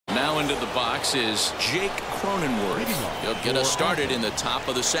Now into the box is Jake Cronenworth. He'll get us started in the top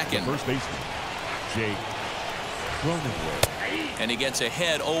of the second. First baseman, Jake Cronenworth. And he gets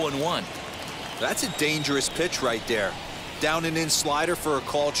ahead 0-1. That's a dangerous pitch right there. Down and in slider for a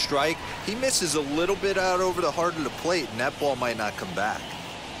called strike. He misses a little bit out over the heart of the plate, and that ball might not come back.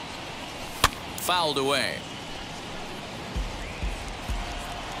 Fouled away.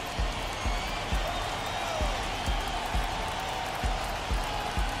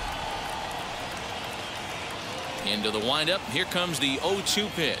 Into the windup. Here comes the 0-2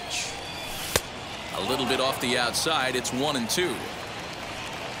 pitch. A little bit off the outside. It's 1-2.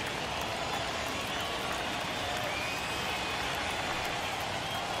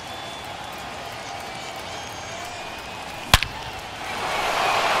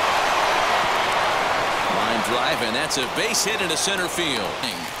 Line drive, and that's a base hit into center field.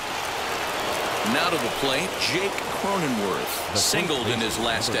 Now to the plate, Jake Cronenworth singled in his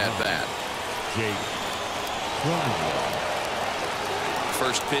last at-bat. Jake Cronenworth.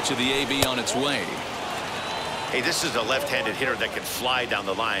 First pitch of the AB on its way. Hey, this is a left-handed hitter that can fly down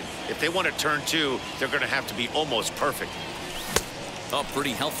the line. If they want to turn two, they're going to have to be almost perfect. Oh,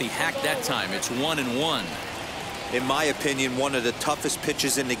 pretty healthy hack that time. It's 1-1. In my opinion, one of the toughest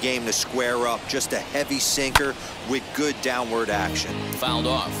pitches in the game to square up. Just a heavy sinker with good downward action. Fouled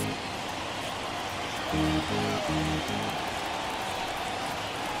off.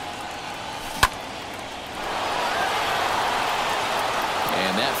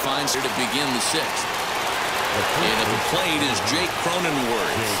 And that finds her to begin the sixth. And at the plate is Jake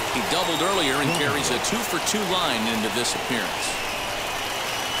Cronenworth. He doubled earlier and carries a 2-for-2 line into this appearance.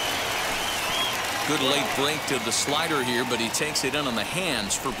 Good late break to the slider here, but he takes it in on the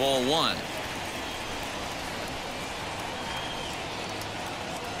hands for ball one.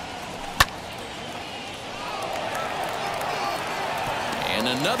 And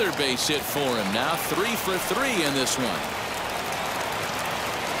another base hit for him. Now 3 for 3 in this one.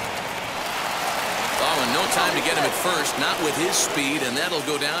 Oh, and no time to get him at first, not with his speed, and that'll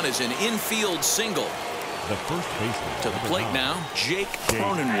go down as an infield single. The first baseman. To the plate now, Jake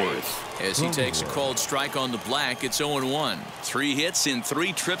Cronenworth. As he takes a called strike on the black, it's 0-1. 3 hits in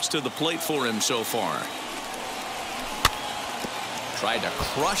 3 trips to the plate for him so far. Tried to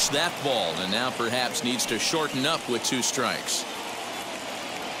crush that ball, and now perhaps needs to shorten up with 2 strikes.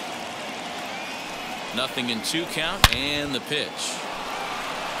 Nothing in 2 count, and the pitch.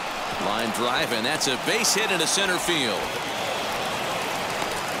 Line drive, and that's a base hit into center field.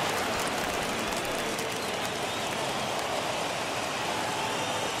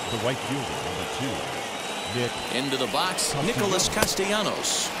 The right fielder, number 2, Nick. Into the box, Nicholas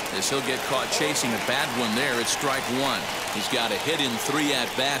Castellanos. As he'll get caught chasing a bad one there, it's strike 1. He's got a hit in 3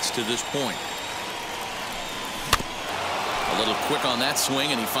 at-bats to this point. A little quick on that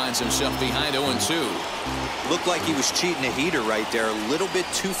swing, and he finds himself behind 0-2. Looked like he was cheating a heater right there. A little bit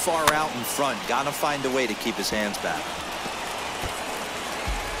too far out in front. Got to find a way to keep his hands back.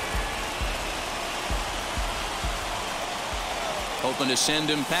 Hoping to send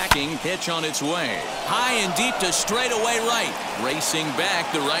him packing. Pitch on its way. High and deep to straightaway right. Racing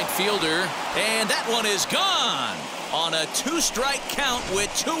back the right fielder. And that one is gone. On a 2-strike count with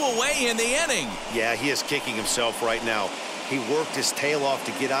 2 away in the inning. Yeah, he is kicking himself right now. He worked his tail off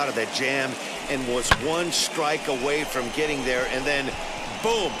to get out of that jam and was 1 strike away from getting there, and then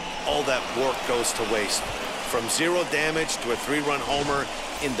boom, all that work goes to waste. From 0 damage to a 3-run homer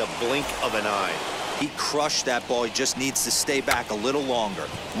in the blink of an eye. He crushed that ball. He just needs to stay back a little longer.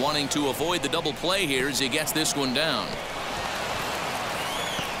 Wanting to avoid the double play here as he gets this one down.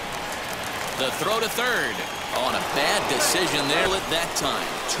 The throw to third. On a bad decision there at that time.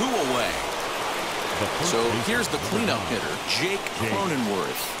 2 away. So here's the cleanup hitter, Jake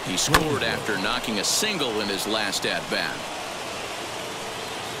Cronenworth. He scored after knocking a single in his last at-bat.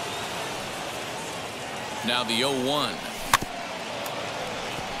 Now the 0-1.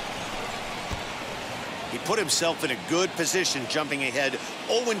 He put himself in a good position jumping ahead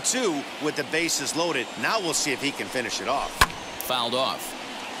 0-2 with the bases loaded. Now we'll see if he can finish it off. Fouled off.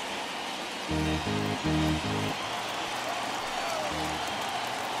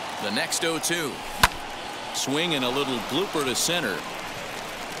 The next 0-2. Swing and a little blooper to center.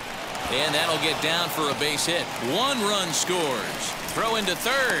 And that'll get down for a base hit. 1 run scores. Throw into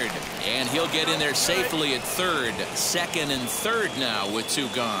third. And he'll get in there safely at third. Second and third now with 2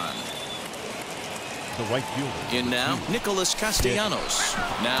 gone. The right fielder. In now, Nicholas Castellanos.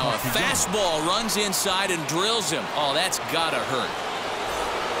 Now a fastball runs inside and drills him. Oh, that's gotta hurt.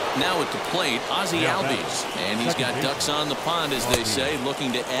 Now at the plate, Ozzie Albies. And he's got ducks on the pond, as they say,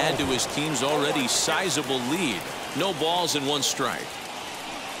 looking to add to his team's already sizable lead. No balls and 1 strike.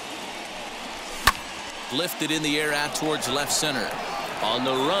 lifted in the air out towards left center. On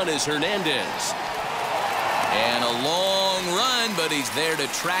the run is Hernandez. And a long run, but he's there to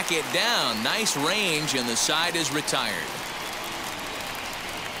track it down. Nice range, and the side is retired.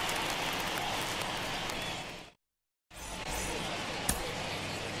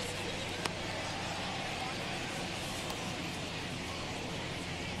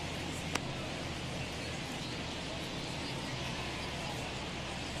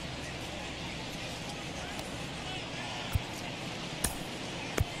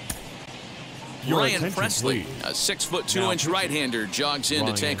 Ryan Presley, a 6'2" right-hander, jogs in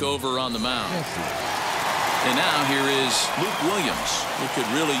to take over on the mound. And now here is Luke Williams, who could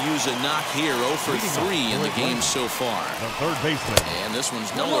really use a knock here. 0 for 3 in the game so far. The third baseman. And this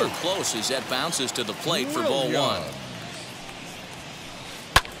one's nowhere close as that bounces to the plate for ball 1.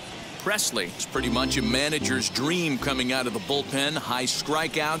 Presley is pretty much a manager's dream coming out of the bullpen. High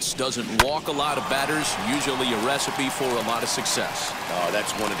strikeouts, doesn't walk a lot of batters, usually a recipe for a lot of success. Oh,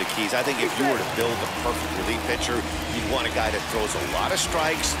 that's one of the keys. I think if you were to build a perfect relief pitcher, you'd want a guy that throws a lot of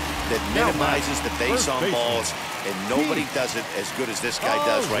strikes, that minimizes the base on balls, and nobody does it as good as this guy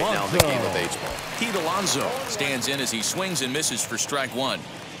does right now in the game of baseball. Pete Alonso stands in as he swings and misses for strike 1.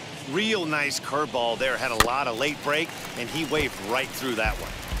 Real nice curveball there, had a lot of late break, and he waved right through that one.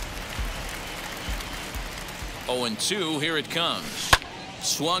 0-2, here it comes.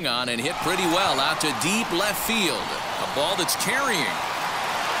 Swung on and hit pretty well out to deep left field. A ball that's carrying.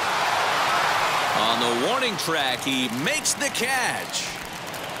 On the warning track, he makes the catch.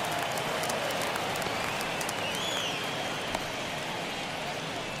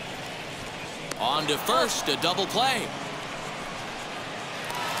 On to first, a double play.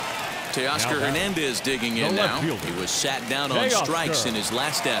 Teoscar Hernandez digging in now. He was sat down on strikes in his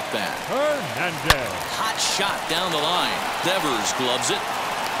last at-bat. Hernandez. Hot shot down the line. Devers gloves it.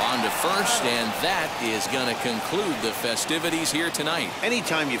 On to first, and that is going to conclude the festivities here tonight.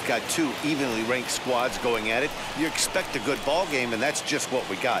 Anytime you've got two evenly ranked squads going at it, you expect a good ball game, and that's just what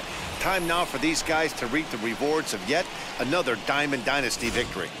we got. Time now for these guys to reap the rewards of yet another Diamond Dynasty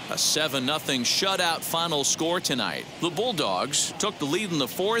victory. A 7-0 shutout final score tonight. The Bulldogs took the lead in the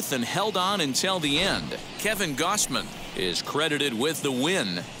 4th and held on until the end. Kevin Gossman is credited with the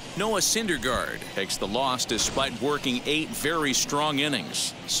win. Noah Syndergaard takes the loss despite working 8 very strong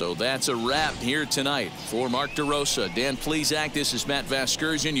innings. So that's a wrap here tonight. For Mark DeRosa, Dan Plesac, this is Matt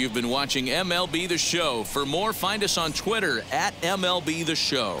Vasgersian. You've been watching MLB The Show. For more, find us on Twitter at MLB The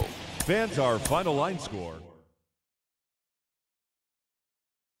Show. Fans, our final line score.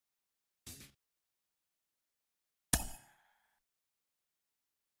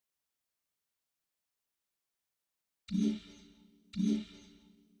 Mm-hmm.